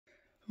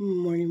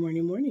Morning,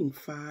 morning, morning.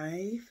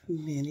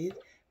 5-minute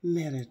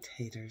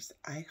meditators.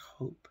 I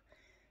hope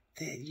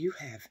that you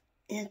have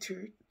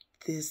entered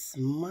this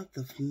month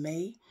of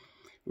May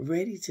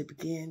ready to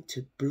begin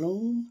to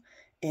bloom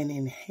and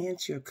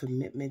enhance your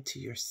commitment to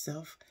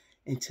yourself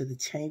and to the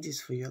changes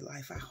for your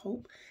life. I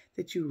hope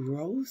that you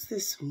rose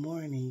this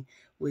morning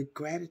with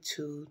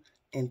gratitude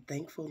and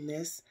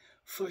thankfulness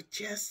for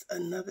just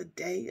another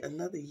day,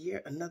 another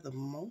year, another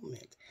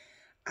moment.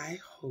 I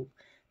hope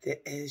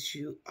that as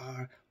you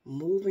are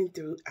moving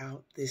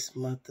throughout this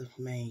month of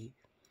May,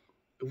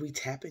 we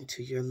tap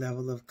into your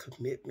level of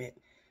commitment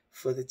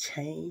for the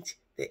change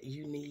that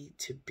you need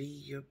to be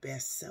your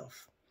best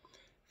self.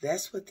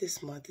 That's what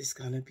this month is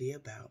going to be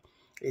about,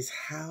 is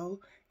how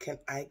can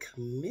I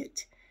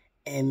commit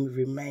and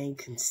remain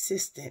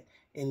consistent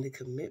in the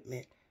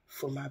commitment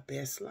for my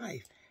best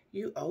life.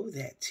 You owe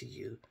that to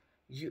you.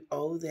 You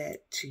owe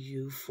that to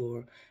you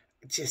for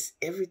just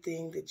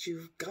everything that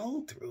you've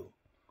gone through,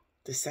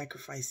 the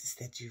sacrifices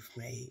that you've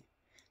made.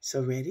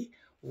 So ready?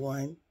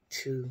 1,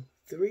 2,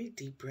 3.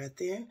 Deep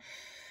breath in.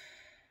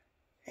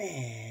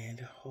 And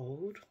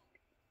hold.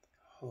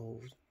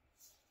 Hold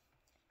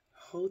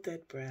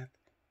that breath.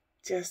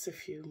 Just a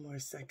few more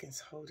seconds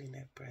holding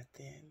that breath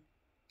in.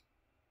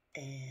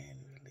 And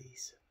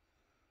release.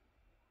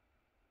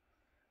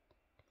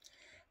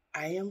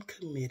 I am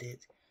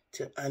committed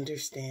to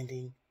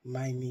understanding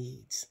my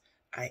needs.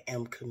 I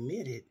am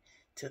committed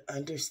to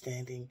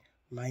understanding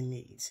my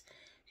needs.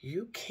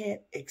 You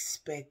can't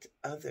expect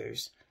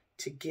others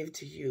to give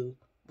to you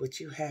what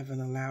you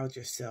haven't allowed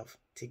yourself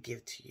to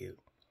give to you.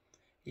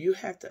 You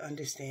have to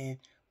understand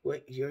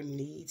what your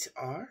needs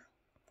are,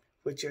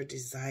 what your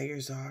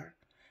desires are,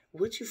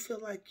 what you feel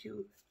like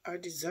you are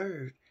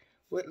deserved,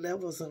 what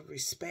levels of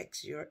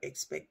respect, your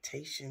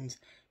expectations,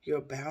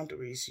 your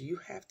boundaries.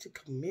 You have to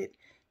commit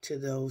to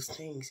those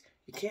things.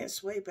 You can't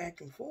sway back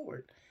and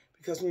forward,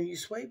 because when you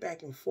sway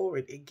back and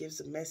forward, it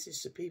gives a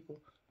message to people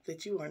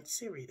that you aren't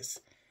serious.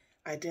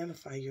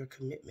 Identify your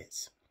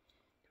commitments.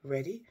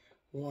 Ready?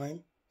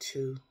 1,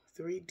 2,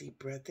 3. Deep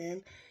breath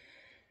in.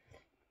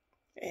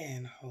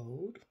 And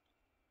hold.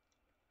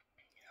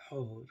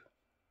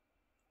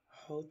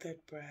 Hold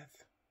that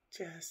breath.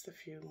 Just a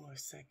few more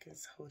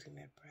seconds holding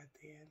that breath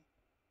in.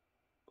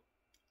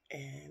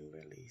 And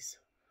release.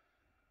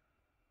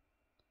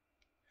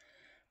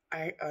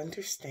 I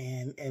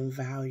understand and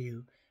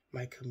value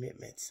my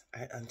commitments.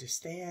 I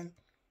understand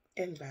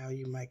and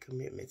value my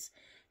commitments.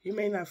 You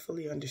may not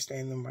fully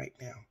understand them right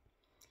now,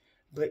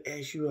 but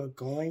as you are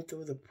going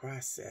through the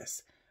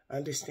process,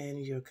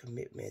 understanding your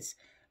commitments,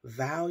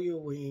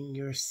 valuing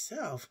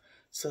yourself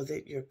so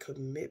that your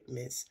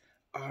commitments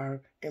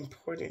are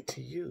important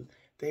to you,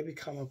 they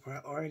become a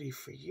priority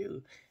for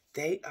you.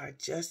 They are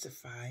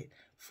justified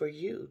for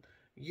you.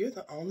 You're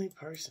the only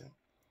person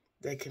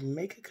that can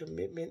make a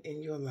commitment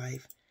in your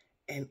life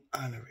and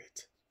honor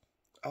it.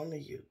 Only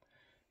you.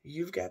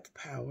 You've got the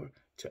power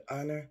to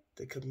honor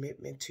the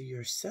commitment to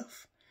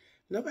yourself.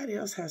 Nobody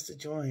else has to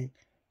join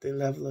the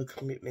level of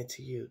commitment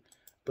to you.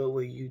 But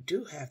what you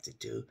do have to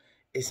do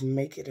is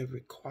make it a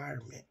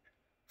requirement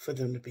for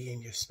them to be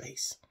in your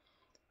space.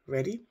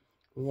 Ready?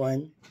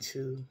 1,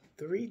 2,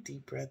 3.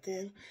 Deep breath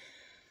in.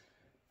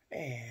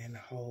 And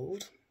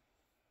hold.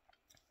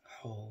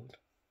 Hold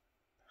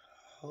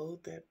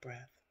that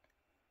breath.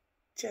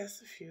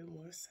 Just a few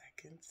more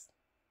seconds.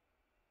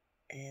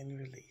 And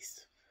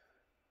release.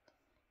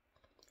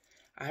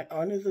 I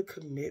honor the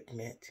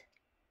commitment,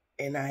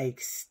 and I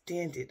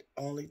extend it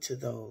only to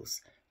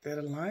those that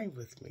align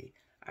with me.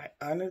 I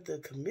honor the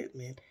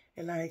commitment,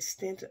 and I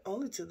extend it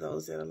only to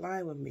those that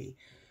align with me.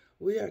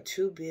 We are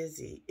too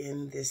busy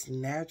in this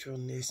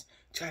naturalness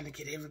trying to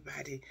get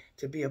everybody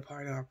to be a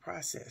part of our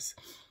process.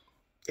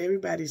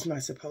 Everybody's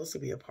not supposed to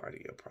be a part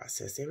of your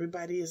process.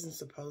 Everybody isn't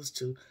supposed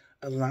to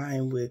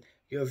align with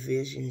your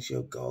visions,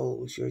 your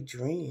goals, your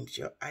dreams,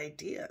 your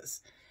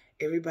ideas.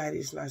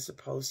 Everybody's not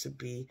supposed to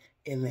be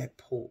in that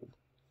pool.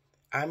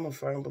 I'm a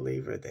firm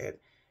believer that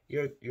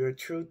your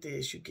truth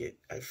is you get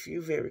a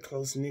few very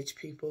close niche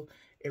people.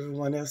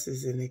 Everyone else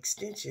is an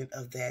extension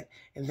of that,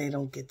 and they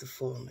don't get the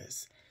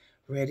fullness.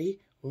 Ready?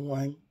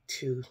 1,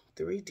 2,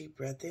 3. Deep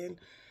breath in.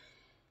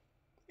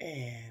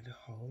 And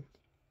hold.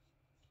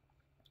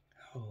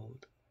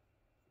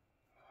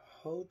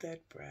 Hold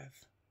that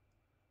breath.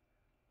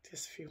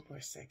 Just a few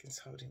more seconds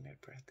holding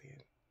that breath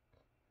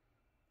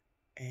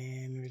in.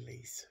 And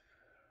release.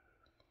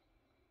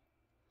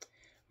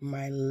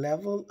 My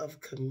level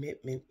of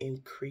commitment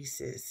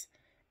increases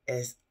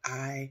as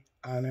I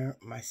honor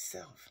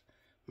myself.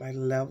 My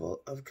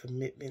level of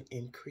commitment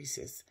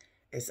increases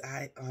as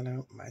I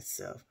honor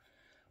myself.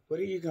 What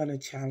are you going to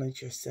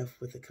challenge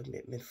yourself with a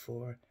commitment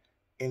for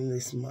in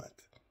this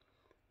month?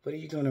 What are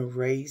you going to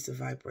raise the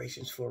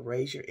vibrations for,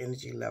 raise your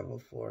energy level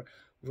for,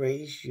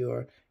 raise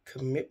your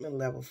commitment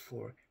level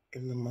for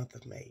in the month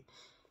of May?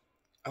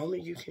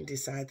 Only you can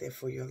decide that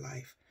for your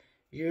life.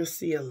 You'll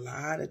see a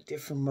lot of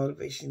different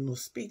motivational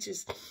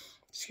speeches,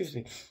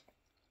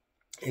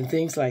 and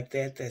things like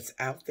that that's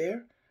out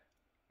there,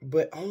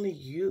 but only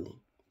you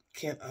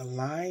can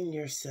align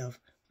yourself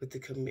with the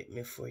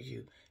commitment for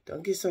you.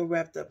 Don't get so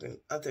wrapped up in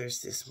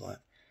others this month.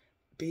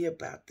 Be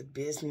about the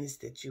business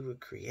that you were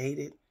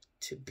created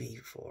to be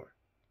for.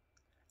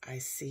 I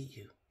see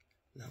you.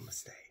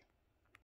 Namaste.